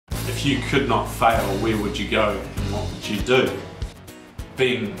If you could not fail, where would you go and what would you do?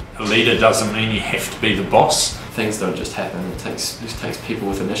 Being a leader doesn't mean you have to be the boss. Things don't just happen, it just takes people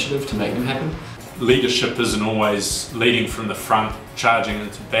with initiative to make them happen. Leadership isn't always leading from the front, charging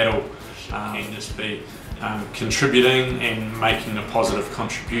into battle. You can just be contributing and making a positive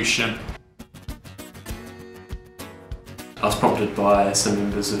contribution. I was prompted by some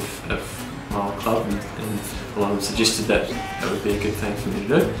members of my old club and a lot of them suggested that it would be a good thing for me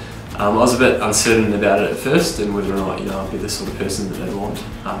to do. I was a bit uncertain about it at first and whether or not I'd be the sort of person that they'd want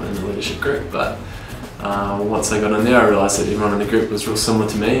in the leadership group, but once I got in there I realised that everyone in the group was real similar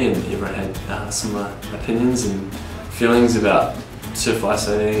to me and everyone had similar opinions and feelings about surf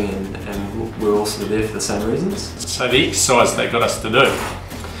lifesaving and we were all sort of there for the same reasons. So the exercise they got us to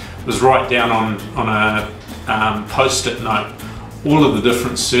do was write down on a post-it note all of the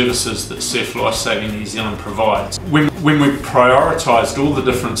different services that Surf Lifesaving New Zealand provides. When we prioritised all the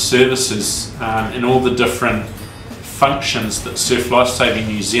different services and all the different functions that Surf Lifesaving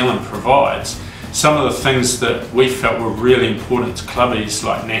New Zealand provides, some of the things that we felt were really important to clubbies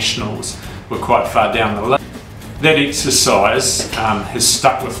like nationals were quite far down the list. That exercise has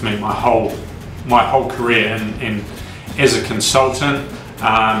stuck with me my whole career and as a consultant,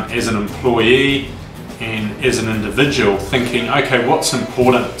 as an employee, and as an individual, thinking, okay, what's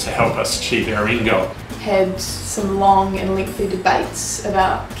important to help us achieve our end goal? Had some long and lengthy debates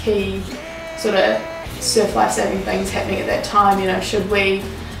about key sort of surf lifesaving things happening at that time. Should we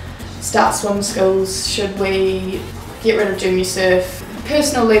start swim schools? Should we get rid of junior surf?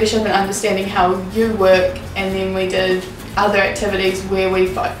 Personal leadership and understanding how you work, and then we did other activities where we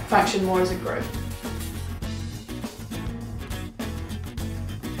function more as a group.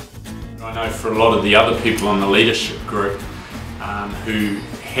 I know for a lot of the other people on the leadership group who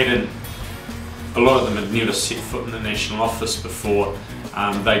a lot of them had never set foot in the national office before,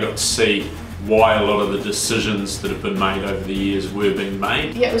 they got to see why a lot of the decisions that have been made over the years were being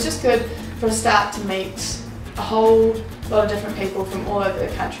made. Yeah, it was just good for a start to meet a whole lot of different people from all over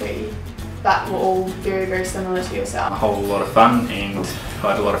the country that were all very, very similar to yourself. A whole lot of fun, and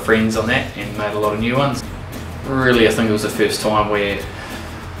I had a lot of friends on that and made a lot of new ones. Really, I think it was the first time where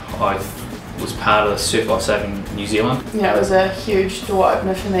I was part of Surf Lifesaving New Zealand. It was a huge door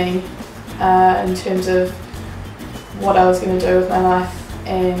opener for me in terms of what I was going to do with my life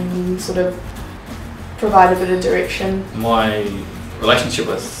and sort of provide a bit of direction. My relationship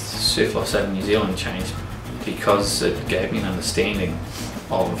with Surf Lifesaving New Zealand changed because it gave me an understanding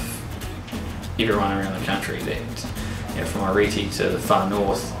of everyone around the country, that from Iriti to the far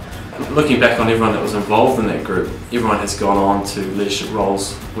north. Looking back on everyone that was involved in that group, everyone has gone on to leadership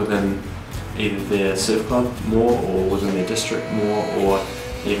roles within either their surf club more or within their district more or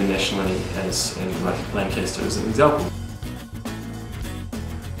even nationally, as in Lancaster as an example.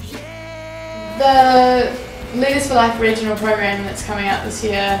 The Leaders for Life regional program that's coming out this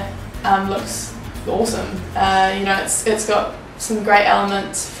year looks awesome. It's got some great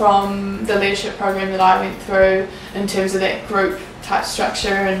elements from the leadership program that I went through in terms of that group type structure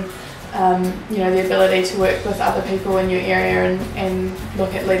and the ability to work with other people in your area and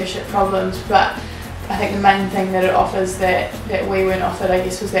look at leadership problems. But I think the main thing that it offers that we weren't offered, I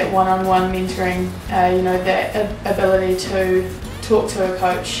guess, was that one-on-one mentoring, that ability to talk to a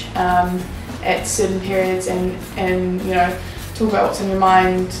coach at certain periods and talk about what's on your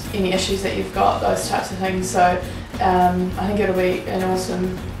mind, any issues that you've got, those types of things. So I think it'll be an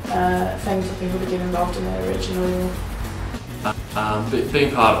awesome thing for people to get involved in at a regional level.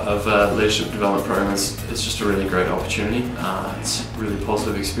 Being part of a leadership development program is just a really great opportunity. It's a really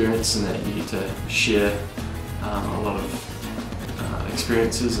positive experience in that you get to share a lot of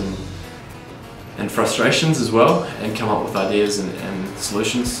experiences and frustrations as well, and come up with ideas and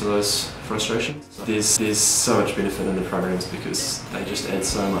solutions to those frustrations. There's so much benefit in the programs because they just add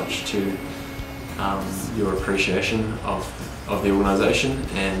so much to your appreciation of the organisation,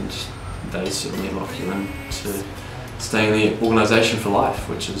 and they certainly lock you in to staying in the organisation for life,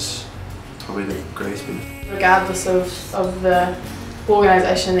 which is probably the greatest benefit. Regardless of the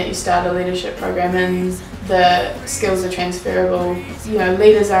organisation that you start a leadership program in, the skills are transferable.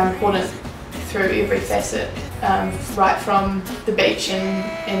 Leaders are important through every facet, right from the beach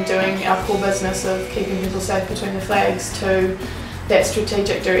and doing our core business of keeping people safe between the flags to that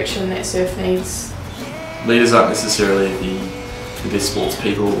strategic direction that surf needs. Leaders aren't necessarily the best sports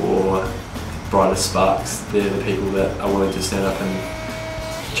people or brightest sparks. They're the people that are willing to stand up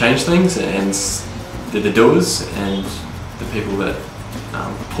and change things, and they're the doers and the people that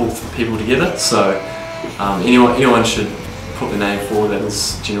pull people together. So anyone should put their name forward that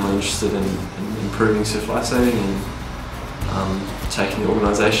is genuinely interested in improving surf lifesaving and taking the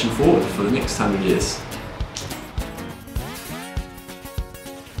organisation forward for the next 100 years.